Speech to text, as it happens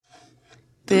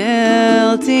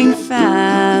Building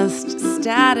fast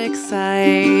static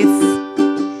sites.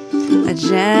 A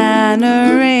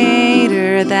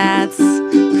generator that's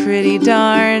pretty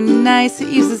darn nice. It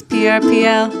uses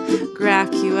PRPL,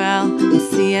 GraphQL, and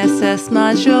CSS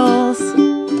modules.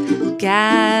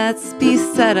 Gatsby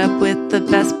set up with the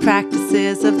best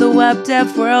practices of the web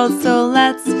dev world. So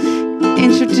let's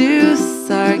introduce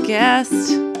our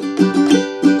guest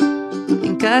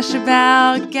and gush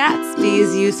about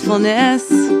Gatsby's usefulness.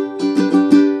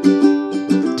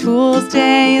 Tools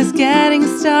Day is getting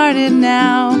started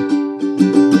now.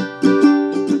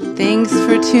 Thanks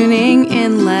for tuning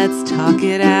in. Let's talk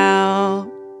it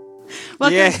out.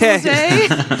 Welcome to Tools Day,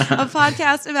 a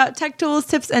podcast about tech tools,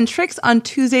 tips, and tricks on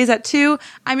Tuesdays at 2.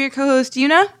 I'm your co-host,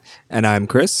 Yuna. And I'm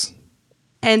Chris.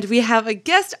 And we have a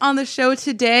guest on the show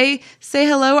today. Say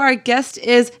hello. Our guest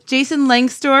is Jason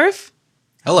Lengstorf.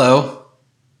 Hello.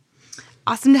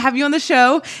 Awesome to have you on the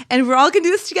show. And we're all going to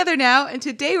do this together now. And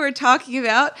today we're talking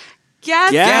about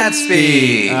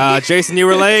Gatsby. Jason, you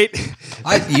were late.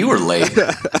 You were late.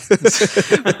 Okay,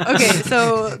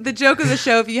 so the joke of the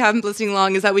show, if you haven't been listening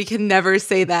long, is that we can never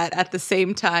say that at the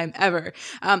same time, ever.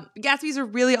 Gatsby is a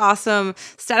really awesome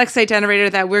static site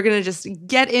generator that we're going to just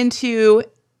get into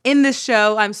in this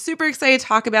show. I'm super excited to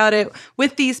talk about it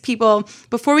with these people.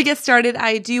 Before we get started,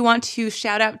 I do want to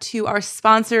shout out to our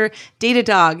sponsor,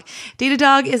 Datadog.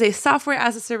 Datadog is a software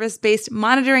as a service based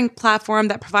monitoring platform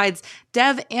that provides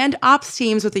dev and ops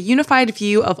teams with a unified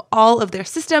view of all of their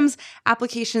systems,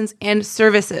 applications, and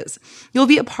services. You'll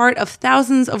be a part of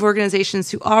thousands of organizations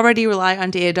who already rely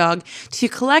on Datadog to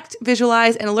collect,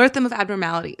 visualize, and alert them of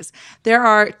abnormalities. There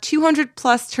are 200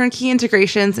 plus turnkey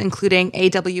integrations, including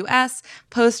AWS,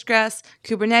 Postgres,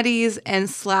 Kubernetes, and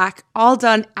Slack, all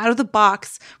done out of the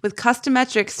box with custom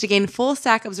metrics to gain full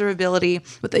stack observability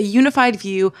with a unified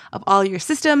view of all your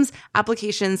systems,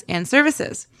 applications, and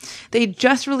services. They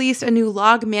just released a new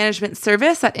log management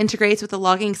service that integrates with the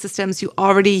logging systems you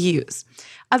already use.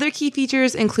 Other key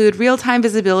features include real-time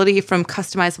visibility from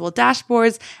customizable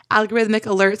dashboards, algorithmic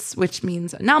alerts, which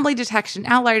means anomaly detection,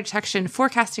 outlier detection,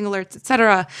 forecasting alerts,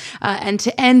 etc.,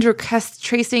 end-to-end request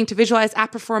tracing to visualize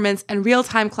app performance, and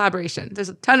real-time collaboration. There's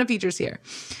a ton of features here.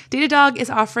 Datadog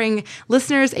is offering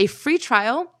listeners a free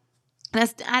trial. And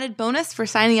as an added bonus for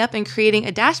signing up and creating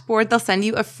a dashboard, they'll send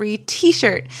you a free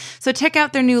t-shirt. So check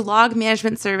out their new log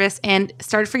management service and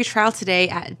start a free trial today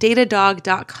at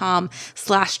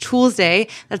datadog.com/toolsday.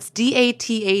 That's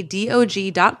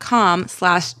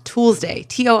datadog.com/toolsday.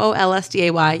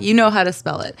 TOOLSDAY. You know how to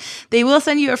spell it. They will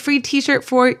send you a free t-shirt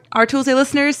for our Toolsday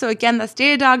listeners. So again, that's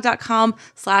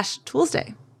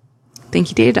datadog.com/toolsday. Thank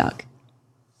you, Datadog.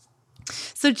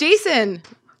 So Jason,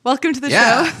 welcome to the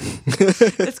show.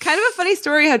 It's kind of a funny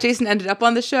story how Jason ended up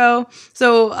on the show.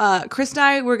 So Chris and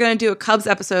I were going to do a Cubs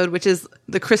episode, which is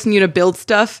the Chris and Yuna Build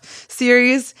Stuff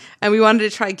series. And we wanted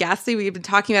to try Gatsby. We've been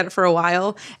talking about it for a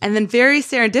while. And then very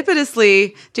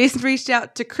serendipitously, Jason reached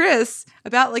out to Chris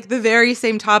about like the very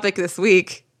same topic this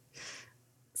week.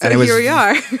 So and here we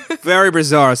are. Very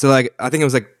bizarre. So like, I think it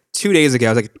was like 2 days ago.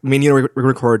 I was like, me and Yuna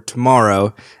record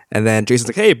tomorrow. And then Jason's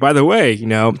like, hey, by the way,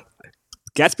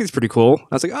 Gatsby's pretty cool.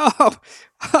 I was like, oh,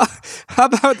 how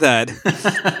about that?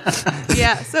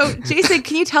 Yeah. So, Jason,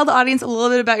 can you tell the audience a little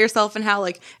bit about yourself and how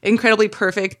like incredibly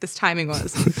perfect this timing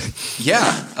was? Yeah.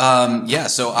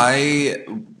 So I,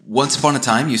 once upon a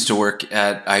time, used to work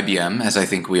at IBM, as I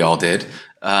think we all did.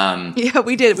 Yeah,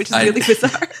 we did, which is really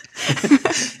bizarre.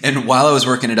 And while I was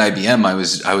working at IBM, I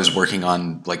was working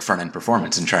on like front end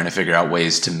performance and trying to figure out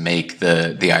ways to make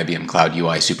the IBM Cloud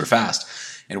UI super fast.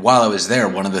 And while I was there,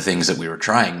 one of the things that we were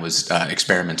trying was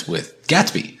experiments with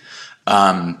Gatsby.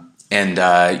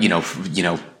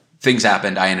 Things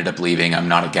happened. I ended up leaving. I'm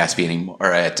not at Gatsby anymore,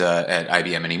 or at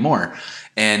IBM anymore.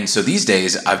 And so these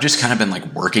days, I've just kind of been like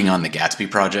working on the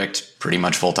Gatsby project pretty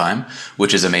much full time,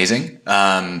 which is amazing.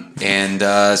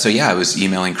 I was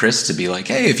emailing Chris to be like,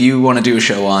 hey, if you want to do a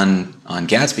show on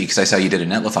Gatsby, because I saw you did a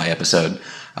Netlify episode.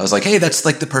 I was like, hey, that's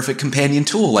like the perfect companion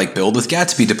tool, like build with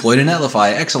Gatsby, deploy to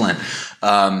Netlify. Excellent.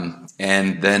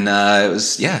 And then it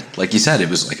was, like you said, it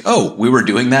was like, oh, we were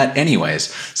doing that anyways.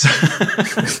 So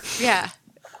yeah,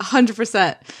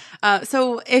 100%.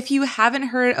 So if you haven't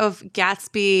heard of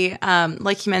Gatsby,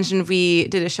 like you mentioned, we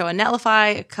did a show on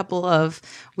Netlify a couple of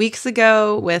weeks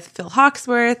ago with Phil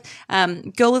Hawksworth.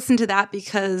 Go listen to that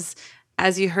because,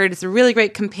 as you heard, it's a really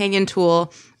great companion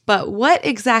tool. But what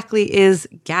exactly is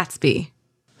Gatsby?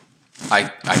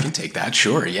 I can take that.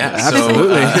 Sure. Yeah.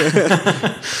 Absolutely.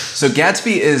 So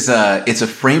Gatsby is it's a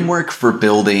framework for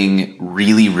building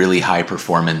really, really high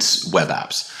performance web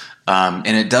apps. And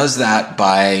it does that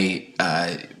by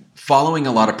following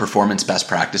a lot of performance best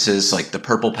practices, like the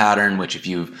purple pattern, which if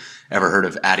you've ever heard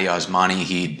of Adi Osmani,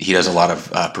 he does a lot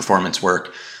of performance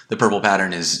work. The purple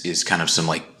pattern is kind of some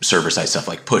like server side stuff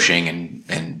like pushing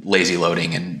and lazy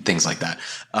loading and things like that.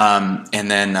 And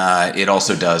then it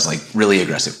also does like really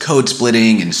aggressive code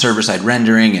splitting and server side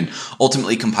rendering and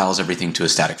ultimately compiles everything to a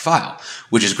static file,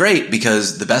 which is great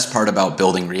because the best part about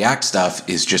building React stuff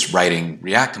is just writing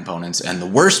React components. And the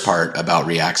worst part about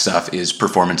React stuff is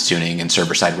performance tuning and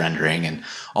server side rendering and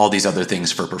all these other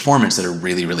things for performance that are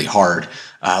really, really hard,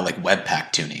 like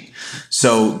Webpack tuning.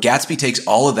 So Gatsby takes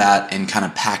all of that and kind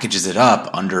of packages it up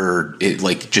under it,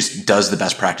 like just does the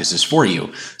best practices for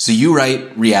you. So you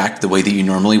write React the way that you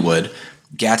normally would.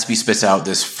 Gatsby spits out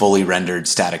this fully rendered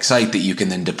static site that you can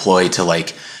then deploy to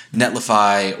like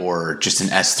Netlify or just an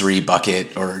S3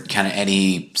 bucket or kind of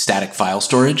any static file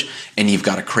storage. And you've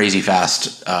got a crazy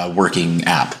fast working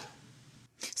app.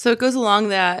 So it goes along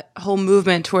that whole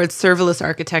movement towards serverless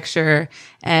architecture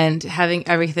and having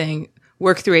everything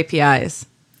work through APIs.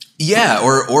 Yeah,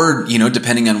 or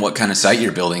depending on what kind of site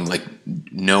you're building, like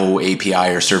no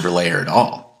API or server layer at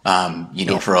all.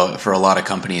 For a lot of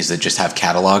companies that just have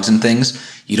catalogs and things,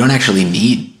 you don't actually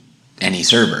need any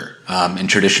server. And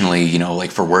traditionally,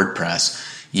 like for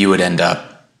WordPress, you would end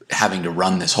up having to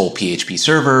run this whole PHP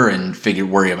server and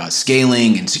worry about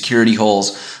scaling and security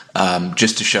holes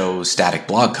just to show static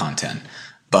blog content.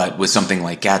 But with something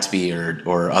like Gatsby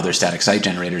or other static site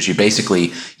generators, you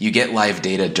get live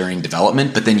data during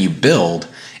development, but then you build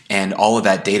and all of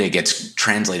that data gets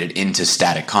translated into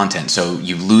static content. So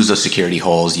you lose those security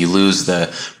holes, you lose the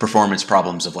performance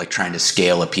problems of like trying to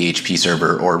scale a PHP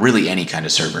server or really any kind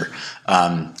of server.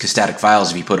 Because static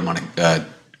files, if you put them on a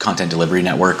content delivery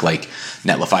network like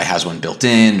Netlify has one built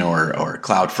in or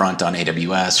CloudFront on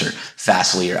AWS or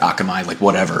Fastly or Akamai, like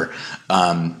whatever,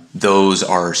 those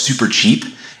are super cheap.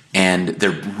 And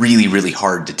they're really, really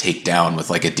hard to take down with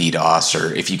like a DDoS,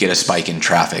 or if you get a spike in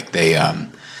traffic, they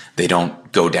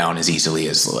don't go down as easily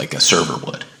as like a server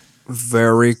would.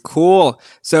 Very cool.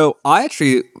 So I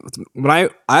actually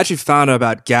found out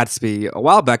about Gatsby a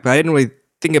while back, but I didn't really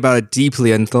think about it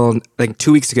deeply until like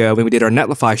 2 weeks ago when we did our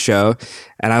Netlify show.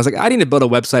 And I was like, I need to build a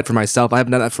website for myself. I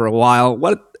haven't done that for a while.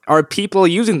 What are people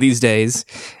using these days?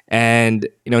 And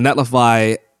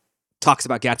Netlify talks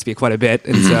about Gatsby quite a bit.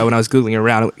 And so when I was Googling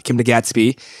around, it came to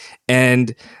Gatsby.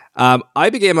 And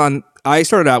I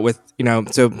started out with,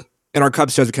 so in our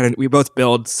Cubs shows, we both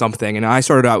build something. And I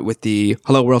started out with the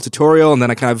Hello World tutorial. And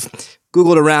then I kind of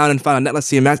Googled around and found a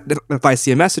Netlify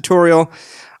CMS tutorial.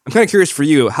 I'm kind of curious for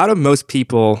you, how do most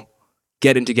people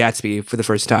get into Gatsby for the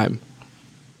first time?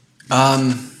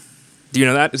 Do you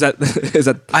know that? Is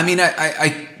that? I mean,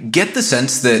 I get the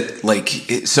sense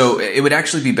that so it would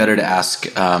actually be better to ask.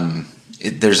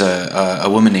 There's a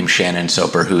woman named Shannon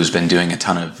Soper who's been doing a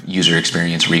ton of user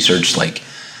experience research,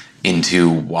 into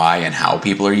why and how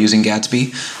people are using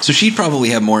Gatsby. So she'd probably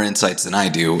have more insights than I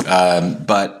do.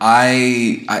 But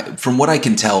I, from what I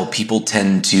can tell, people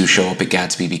tend to show up at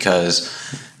Gatsby because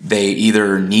they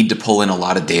either need to pull in a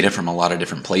lot of data from a lot of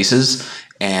different places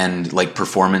and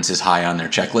performance is high on their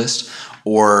checklist,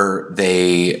 or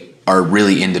they are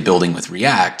really into building with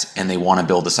React and they want to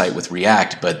build a site with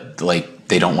React, but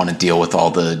they don't want to deal with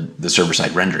all the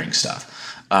server-side rendering stuff.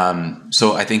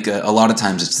 So I think a lot of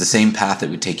times it's the same path that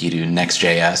would take you to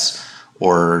Next.js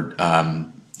or,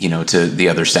 to the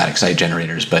other static site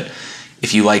generators. But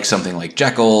if you like something like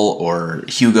Jekyll or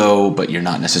Hugo, but you're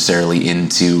not necessarily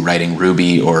into writing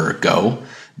Ruby or Go,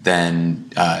 then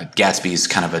Gatsby is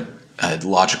kind of a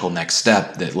logical next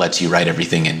step that lets you write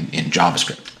everything in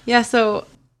JavaScript. Yeah, so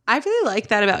I really like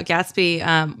that about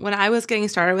Gatsby. When I was getting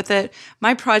started with it,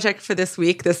 my project for this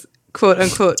week, this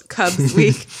quote-unquote Cubs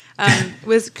week,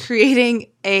 was creating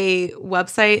a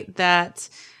website that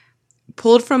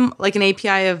pulled from an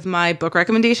API of my book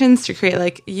recommendations to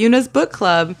create Yuna's book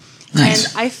club.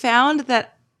 Nice. And I found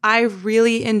that I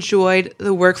really enjoyed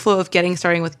the workflow of getting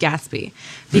started with Gatsby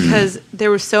because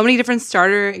there were so many different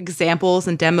starter examples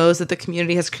and demos that the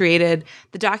community has created.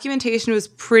 The documentation was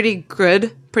pretty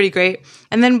good, pretty great.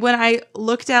 And then when I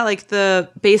looked at the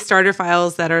base starter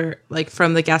files that are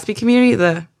from the Gatsby community,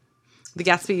 the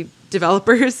Gatsby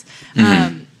developers,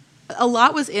 a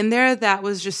lot was in there that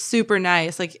was just super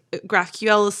nice.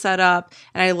 GraphQL is set up,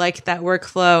 and I liked that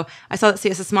workflow. I saw that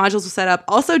CSS modules was set up.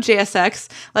 Also JSX,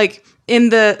 in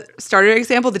the starter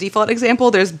example, the default example,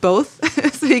 there's both.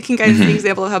 so you can kind of see an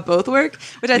example of how both work,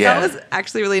 which I thought was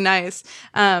actually really nice.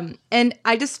 And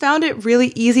I just found it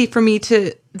really easy for me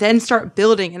to then start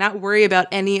building and not worry about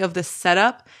any of the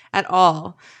setup at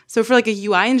all. So for like a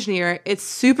UI engineer, it's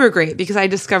super great because I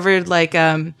discovered like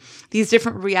these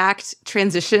different React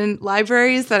transition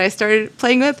libraries that I started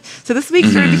playing with. So this week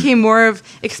sort of became more of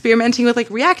experimenting with like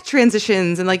React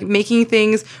transitions and like making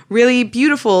things really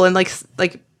beautiful and like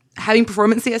having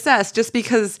performance CSS just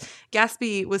because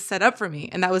Gatsby was set up for me.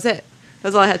 And that was it.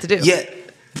 That's all I had to do. Yeah.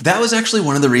 That was actually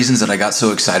one of the reasons that I got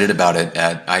so excited about it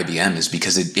at IBM is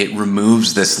because it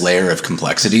removes this layer of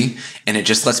complexity and it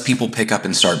just lets people pick up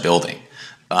and start building.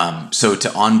 So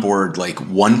to onboard like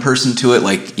one person to it,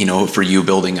 like, you know, for you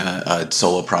building a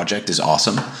solo project is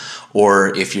awesome.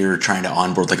 Or if you're trying to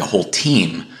onboard like a whole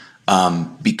team,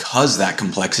 because that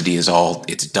complexity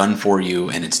it's done for you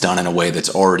and it's done in a way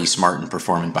that's already smart and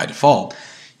performant by default,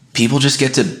 people just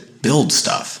get to build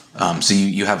stuff. So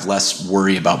you have less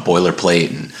worry about boilerplate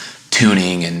and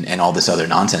tuning and all this other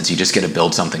nonsense. You just get to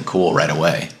build something cool right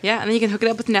away. Yeah, and then you can hook it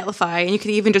up with Netlify, and you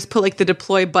can even just put like the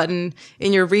deploy button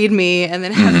in your README and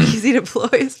then have easy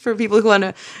deploys for people who want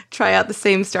to try out the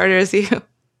same starter as you.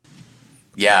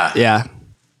 Yeah. Yeah.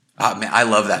 Man, I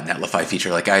love that Netlify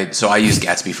feature. I use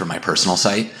Gatsby for my personal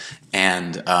site,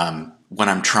 and when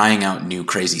I'm trying out new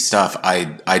crazy stuff,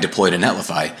 I deploy to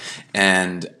Netlify,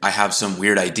 and I have some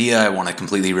weird idea. I want to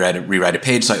completely rewrite a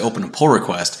page, so I open a pull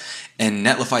request, and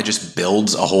Netlify just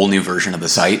builds a whole new version of the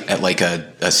site at like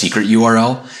a secret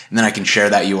URL, and then I can share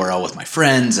that URL with my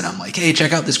friends, and I'm like, hey,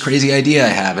 check out this crazy idea I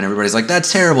have, and everybody's like,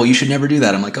 that's terrible, you should never do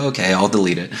that. I'm like, okay, I'll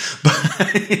delete it,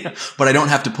 but I don't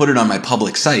have to put it on my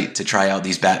public site to try out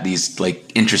these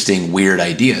like interesting weird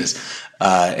ideas,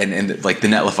 and like the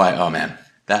Netlify. Oh man.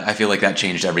 That I feel like that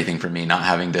changed everything for me, not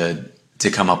having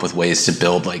to come up with ways to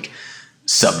build like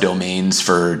subdomains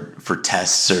for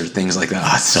tests or things like that.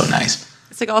 Oh, it's so nice.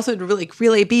 It's like also really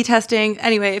A/B testing.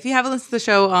 Anyway, if you haven't listened to the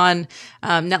show on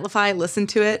Netlify, listen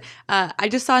to it. I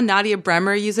just saw Nadia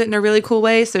Bremer use it in a really cool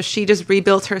way. So she just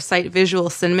rebuilt her site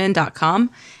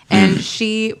visualcinnamon.com. And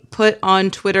she put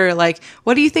on Twitter, like,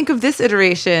 what do you think of this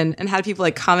iteration? And had people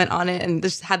like comment on it and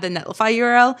just had the Netlify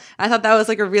URL. I thought that was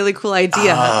like a really cool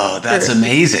idea. Oh, that's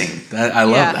amazing. I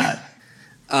love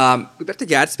that. Back to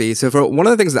Gatsby. So for one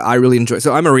of the things that I really enjoy,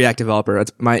 so I'm a React developer.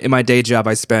 In my day job,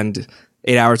 I spend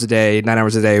 8 hours a day, 9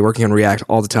 hours a day working on React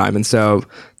all the time. And so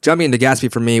jumping into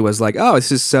Gatsby for me was like, oh, it's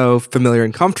just so familiar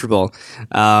and comfortable.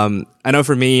 I know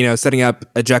for me, you know, setting up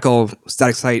a Jekyll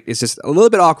static site is just a little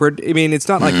bit awkward. I mean, it's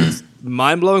not like it's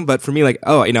mind-blowing, but for me, like,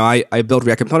 oh, you know, I build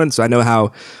React components, so I know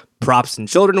how props and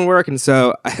children work. And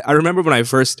so I remember when I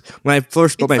first built my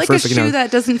first, like a shoe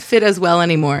that doesn't fit as well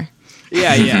anymore.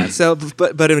 Yeah. So,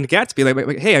 but in Gatsby,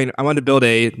 like hey, I want to build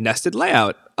a nested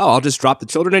layout. Oh, I'll just drop the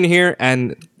children in here,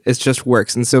 and it just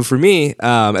works. And so for me,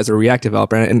 as a React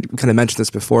developer, and kind of mentioned this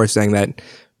before, saying that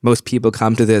most people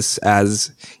come to this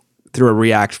as through a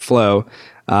React flow,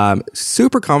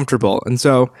 super comfortable. And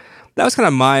so that was kind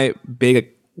of my big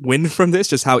win from this,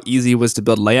 just how easy it was to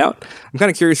build layout. I'm kind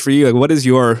of curious for you, like, what is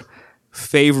your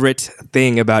favorite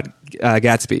thing about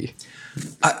Gatsby?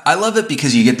 I love it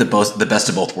because you get the best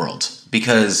of both worlds.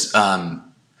 Because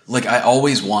like I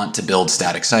always want to build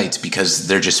static sites because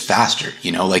they're just faster.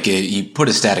 You know, like you put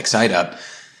a static site up,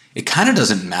 it kind of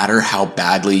doesn't matter how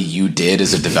badly you did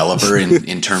as a developer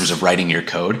in terms of writing your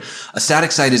code. A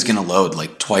static site is going to load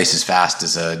like twice as fast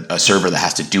as a server that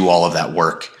has to do all of that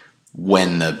work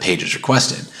when the page is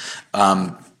requested.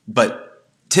 But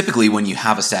typically when you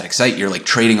have a static site, you're like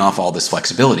trading off all this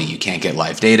flexibility. You can't get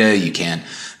live data. You can't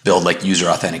build like user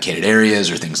authenticated areas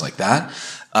or things like that.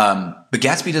 But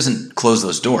Gatsby doesn't close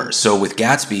those doors. So with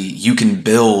Gatsby, you can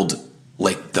build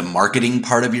like the marketing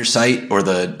part of your site or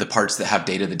the parts that have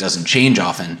data that doesn't change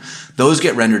often. Those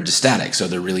get rendered to static. So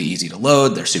they're really easy to load.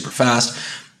 They're super fast.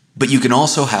 But you can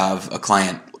also have a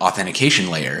client authentication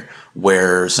layer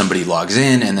where somebody logs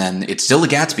in and then it's still a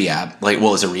Gatsby app, like,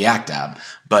 well, it's a React app,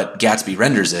 but Gatsby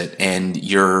renders it and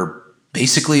you're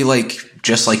basically like,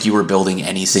 just like you were building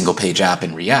any single page app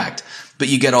in React. But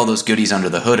you get all those goodies under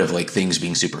the hood of like things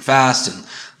being super fast and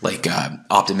like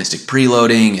optimistic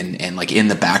preloading and like in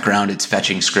the background it's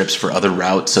fetching scripts for other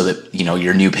routes so that, you know,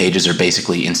 your new pages are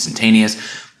basically instantaneous.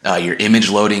 Your image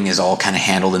loading is all kind of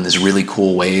handled in this really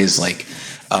cool ways. Like,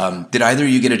 did either of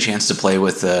you get a chance to play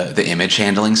with the image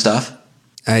handling stuff?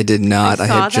 I did not. I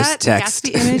had just text.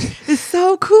 The Gatsby image is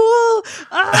so cool.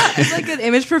 It's like an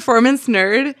image performance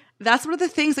nerd. That's one of the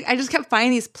things, like I just kept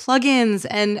finding these plugins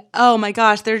and oh my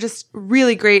gosh, they're just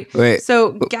really great. Wait,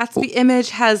 so Gatsby image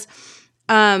has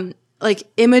like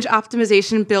image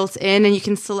optimization built in, and you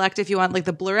can select if you want like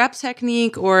the blur up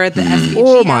technique or the SVG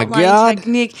Oh my outline God.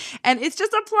 technique, and it's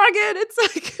just a plugin. It's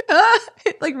like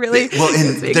it like really. Well,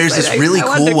 and there's this really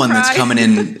cool one that's coming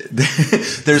in.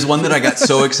 There's one that I got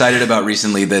so excited about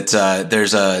recently that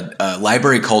there's a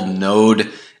library called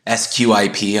Node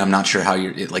SQIP. I'm not sure how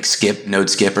Node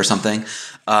Skip or something.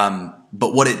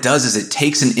 But what it does is it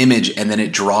takes an image and then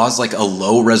it draws like a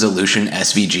low resolution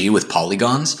SVG with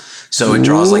polygons. So it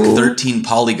draws like 13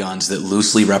 polygons that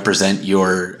loosely represent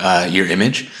your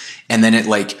image. And then it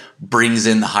like brings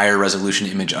in the higher resolution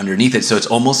image underneath it. So it's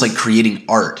almost like creating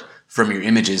art from your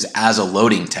images as a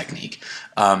loading technique.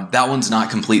 That one's not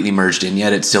completely merged in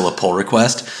yet. It's still a pull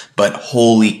request, but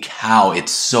holy cow,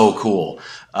 it's so cool.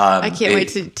 I can't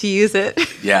wait to use it.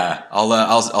 Yeah,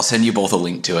 I'll send you both a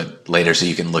link to it later so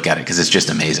you can look at it because it's just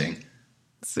amazing.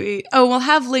 Sweet. Oh, we'll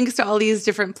have links to all these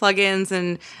different plugins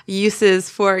and uses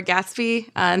for Gatsby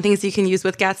and things you can use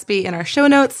with Gatsby in our show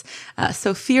notes.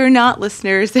 So fear not,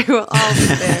 listeners, they will all be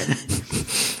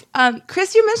there.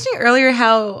 Chris, you mentioned earlier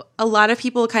how a lot of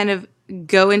people kind of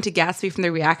go into Gatsby from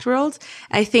the React world.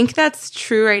 I think that's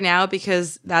true right now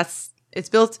because it's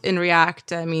built in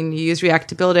React. I mean, you use React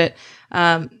to build it.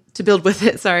 To build with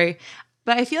it, sorry.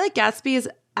 But I feel like Gatsby is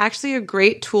actually a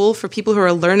great tool for people who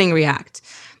are learning React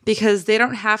because they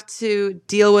don't have to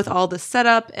deal with all the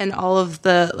setup and all of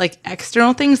the like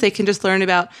external things. They can just learn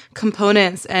about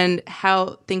components and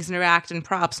how things interact and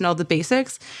props and all the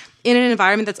basics in an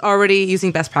environment that's already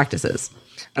using best practices.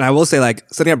 And I will say, like,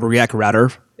 setting up a React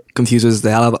router confuses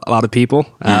the hell out of a lot of people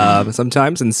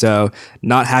sometimes. And so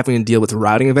not having to deal with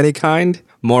routing of any kind,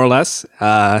 more or less,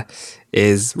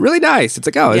 is really nice. It's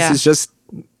like, this is just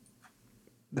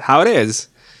how it is.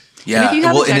 Yeah. And if you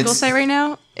have a Jekyll site right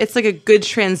now, it's like a good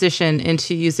transition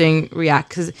into using React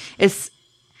because it's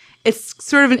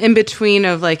sort of an in-between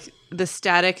of like the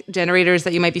static generators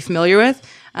that you might be familiar with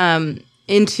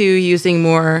into using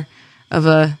more of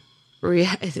a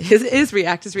is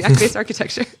React-based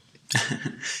architecture.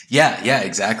 Yeah,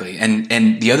 exactly.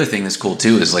 And the other thing that's cool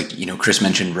too is like, Chris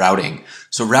mentioned routing.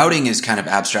 So routing is kind of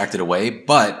abstracted away,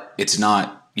 but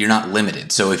you're not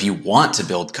limited. So if you want to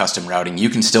build custom routing, you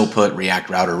can still put React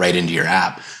Router right into your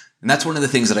app. And that's one of the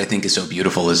things that I think is so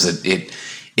beautiful is that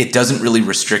it doesn't really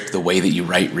restrict the way that you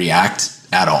write React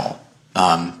at all.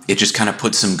 It just kind of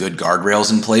puts some good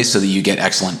guardrails in place so that you get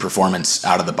excellent performance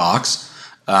out of the box.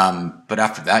 But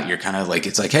after that, you're kind of like,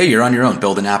 it's like, hey, you're on your own,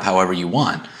 build an app however you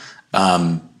want.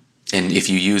 And if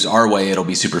you use our way, it'll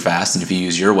be super fast. And if you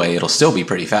use your way, it'll still be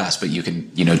pretty fast, but you can,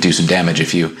 do some damage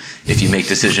if you make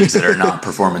decisions that are not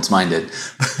performance minded.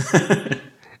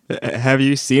 Have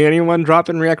you seen anyone drop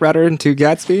in React Router into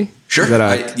Gatsby? Sure.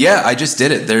 I just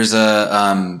did it. There's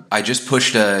I just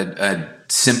pushed a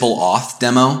simple auth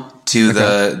demo to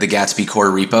the Gatsby core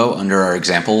repo under our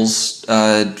examples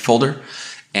folder.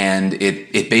 And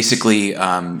it basically,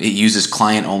 it uses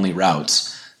client only routes.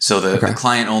 So the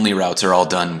client-only routes are all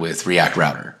done with React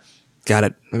Router. Got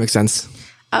it. That makes sense.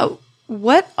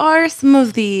 What are some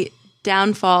of the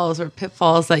downfalls or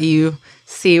pitfalls that you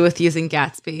see with using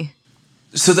Gatsby?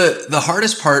 So the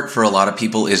hardest part for a lot of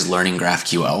people is learning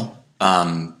GraphQL.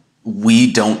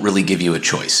 We don't really give you a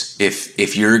choice.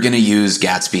 If you're going to use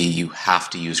Gatsby, you have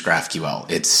to use GraphQL.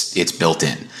 It's built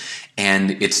in. And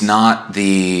it's not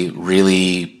the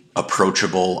really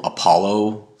approachable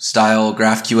Apollo style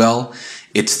GraphQL.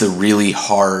 It's the really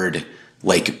hard,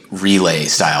 like relay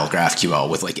style GraphQL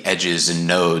with like edges and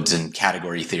nodes and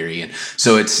category theory. And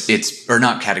so it's or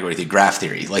not category theory, graph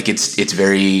theory. Like it's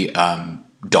very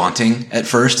daunting at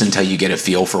first until you get a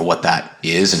feel for what that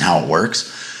is and how it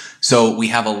works. So we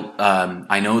have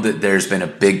I know that there's been a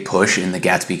big push in the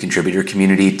Gatsby contributor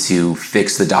community to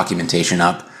fix the documentation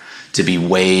up to be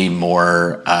way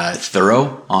more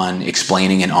thorough on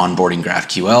explaining and onboarding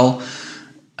GraphQL.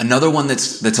 Another one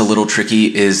that's a little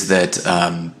tricky is that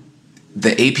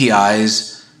the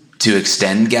APIs to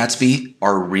extend Gatsby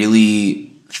are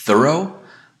really thorough,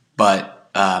 but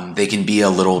they can be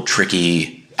a little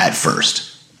tricky at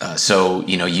first. So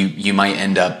you might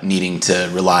end up needing to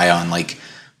rely on like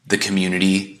the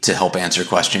community to help answer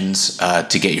questions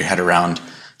to get your head around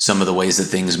some of the ways that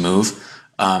things move.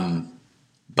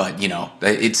 But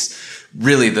it's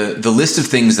really the list of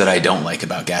things that I don't like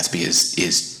about Gatsby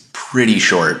is pretty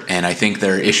short, and I think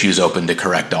there are issues open to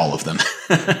correct all of them.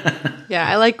 Yeah,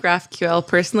 I like GraphQL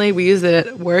personally. We use it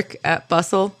at work at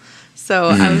Bustle. So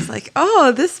I was like,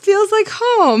 oh, this feels like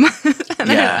home.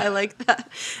 And I like that.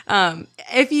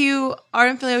 If you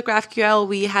aren't familiar with GraphQL,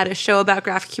 we had a show about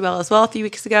GraphQL as well a few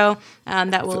weeks ago.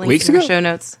 That will link in our show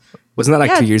notes. Wasn't that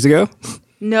like 2 years ago?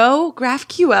 No,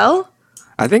 GraphQL?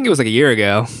 I think it was like a year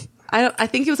ago. I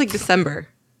think it was like December.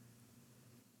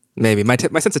 Maybe my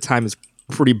sense of time is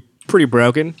pretty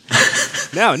broken.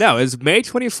 No, it was May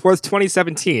 24th,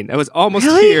 2017. That was almost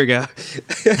a year ago.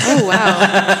 Oh,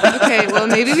 wow. Okay, well,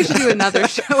 maybe we should do another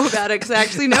show about it because I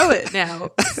actually know it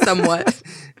now, somewhat.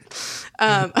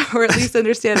 Or at least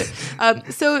understand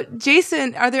it. So,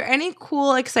 Jason, are there any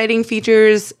cool, exciting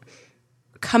features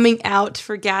coming out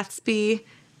for Gatsby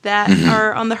that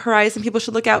are on the horizon people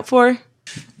should look out for?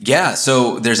 Yeah,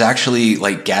 so there's actually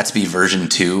like Gatsby version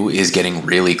 2 is getting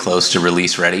really close to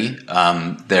release ready.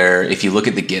 If you look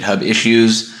at the GitHub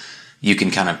issues, you can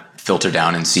kind of filter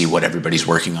down and see what everybody's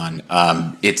working on.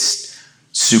 It's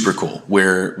super cool.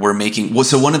 We're making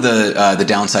so one of the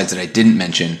downsides that I didn't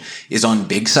mention is on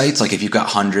big sites. Like if you've got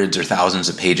hundreds or thousands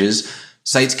of pages,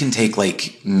 sites can take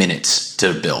like minutes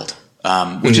to build,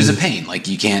 which is a pain. Like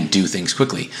you can't do things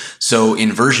quickly. So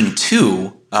in version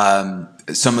 2,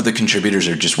 some of the contributors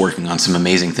are just working on some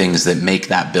amazing things that make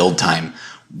that build time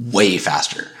way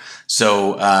faster.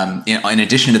 So, in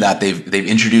addition to that, they've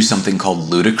introduced something called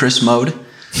ludicrous mode.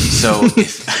 So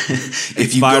if you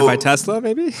inspired by Tesla,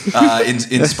 maybe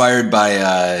inspired by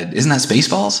isn't that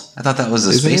Spaceballs? I thought that was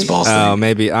a Spaceballs thing. Oh,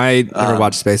 maybe I never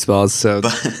watched Spaceballs, so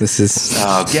this is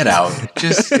get out.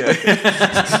 Just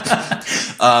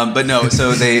but no.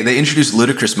 So they introduced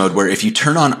ludicrous mode, where if you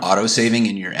turn on auto saving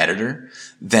in your editor,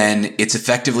 then it's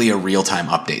effectively a real-time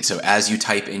update. So as you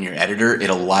type in your editor,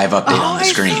 it'll live update on the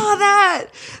screen. I saw that.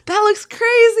 That looks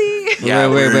crazy. Yeah,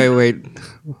 wait.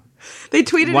 They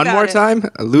tweeted one about more it. time.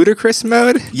 A ludicrous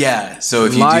mode. Yeah. So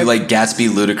if you do like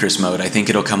Gatsby ludicrous mode, I think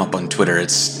it'll come up on Twitter.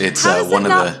 It's How does one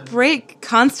it of not break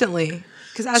constantly?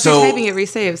 Because as So- you're typing, it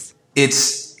resaves.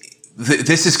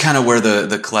 This is kind of where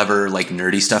the clever, like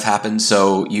nerdy stuff happens.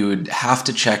 So you would have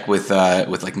to check with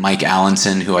like Mike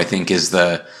Allenson, who I think is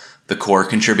the core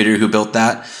contributor who built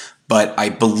that. But I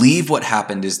believe what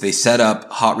happened is they set up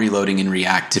hot reloading in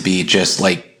React to be just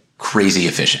like crazy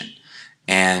efficient.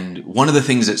 And one of the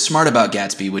things that's smart about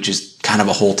Gatsby, which is kind of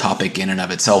a whole topic in and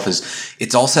of itself, is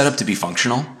it's all set up to be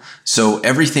functional. So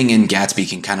everything in Gatsby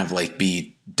can kind of like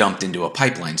be dumped into a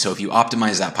pipeline. So if you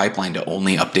optimize that pipeline to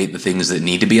only update the things that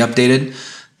need to be updated,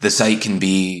 the site can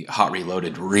be hot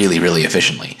reloaded really, really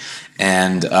efficiently.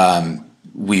 And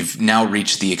we've now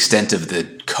reached the extent of the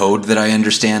code that I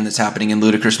understand that's happening in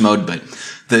ludicrous mode. But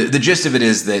the gist of it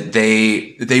is that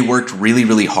they worked really,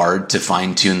 really hard to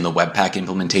fine tune the Webpack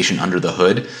implementation under the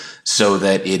hood so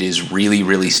that it is really,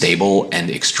 really stable and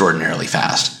extraordinarily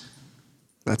fast.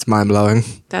 That's mind blowing.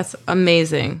 That's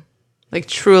amazing. Like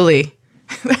truly.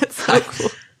 That's so cool.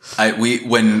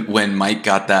 When Mike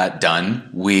got that done,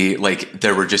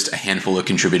 there were just a handful of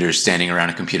contributors standing around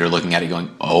a computer looking at it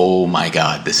going, "Oh my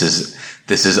God, this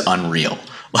is unreal."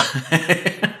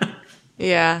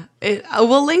 Yeah.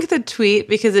 We'll link the tweet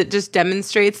because it just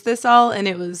demonstrates this all, and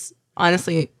it was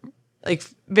honestly like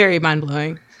very mind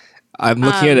blowing. I'm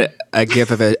looking at a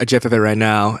GIF of it right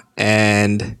now,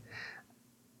 and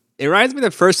it reminds me of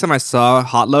the first time I saw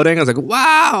hot loading. I was like,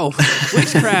 "Wow,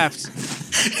 witchcraft!"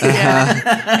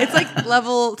 It's like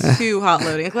level 2 hot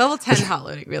loading, like level 10 hot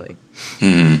loading, really.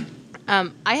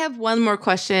 I have one more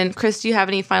question. Chris, do you have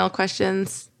any final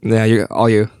questions? Yeah, all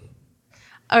you.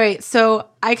 All right, so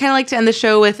I kind of like to end the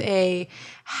show with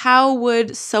how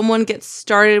would someone get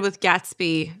started with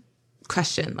Gatsby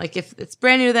question? Like if it's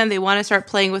brand new to them, they want to start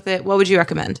playing with it, what would you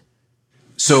recommend?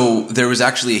 So there was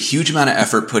actually a huge amount of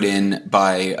effort put in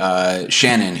by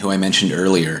Shannon, who I mentioned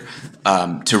earlier,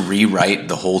 to rewrite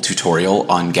the whole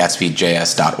tutorial on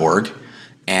Gatsby.js.org.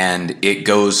 And it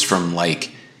goes from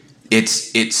like, it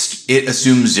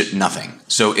assumes nothing.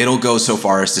 So it'll go so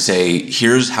far as to say,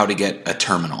 here's how to get a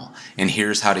terminal, and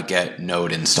here's how to get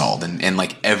Node installed, and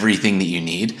like everything that you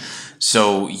need.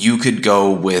 So you could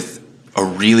go with a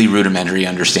really rudimentary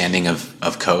understanding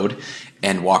of code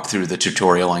and walk through the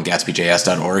tutorial on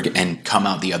Gatsby.js.org and come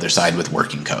out the other side with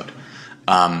working code.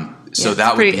 So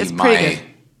that would be my...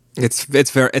 It's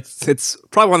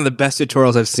probably one of the best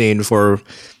tutorials I've seen for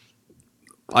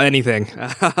anything.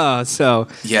 So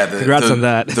yeah, congrats on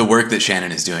that. The work that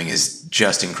Shannon is doing is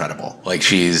just incredible. Like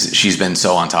she's been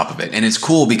so on top of it. And it's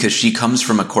cool because she comes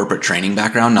from a corporate training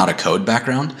background, not a code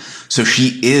background. So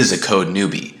she is a code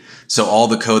newbie. So all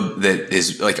the code that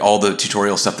is like all the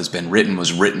tutorial stuff that's been written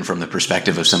was written from the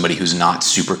perspective of somebody who's not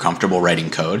super comfortable writing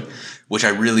code, which I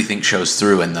really think shows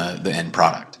through in the end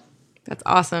product. That's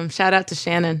awesome. Shout out to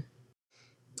Shannon.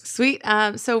 Sweet.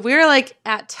 So we're like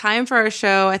at time for our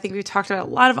show. I think we talked about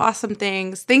a lot of awesome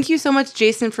things. Thank you so much,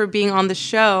 Jason, for being on the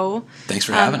show. Thanks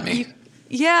for having me.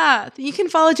 Yeah, you can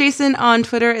follow Jason on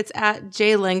Twitter. It's at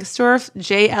jlengstorf,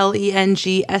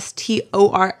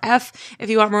 JLENGSTORF. If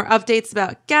you want more updates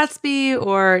about Gatsby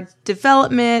or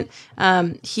development,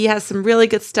 he has some really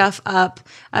good stuff up.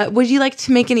 Would you like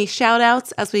to make any shout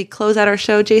outs as we close out our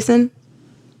show, Jason?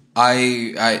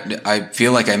 I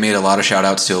feel like I made a lot of shout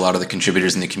outs to a lot of the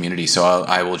contributors in the community, so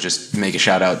I will just make a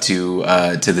shout out to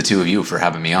the two of you for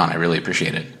having me on. I really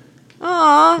appreciate it.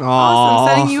 Aw, awesome.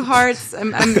 Sending you hearts.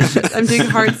 I'm doing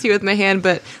hearts here with my hand,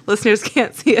 but listeners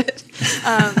can't see it.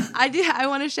 I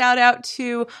want to shout out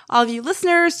to all of you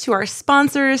listeners, to our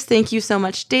sponsors. Thank you so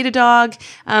much, Datadog.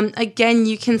 Again,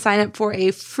 you can sign up for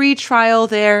a free trial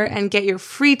there and get your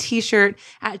free t-shirt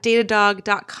at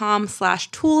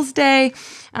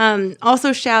datadog.com/toolsday.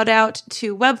 Also shout out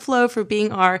to Webflow for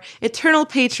being our eternal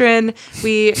patron.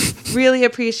 We really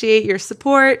appreciate your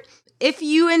support. If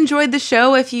you enjoyed the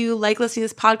show, if you like listening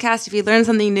to this podcast, if you learned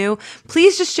something new,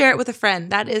 please just share it with a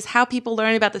friend. That is how people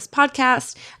learn about this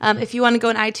podcast. If you want to go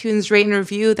on iTunes, rate and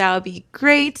review, that would be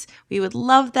great. We would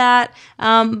love that.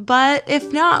 But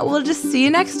if not, we'll just see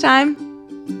you next time.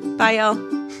 Bye, y'all.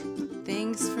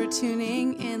 Thanks for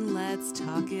tuning in. Let's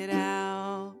talk it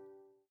out.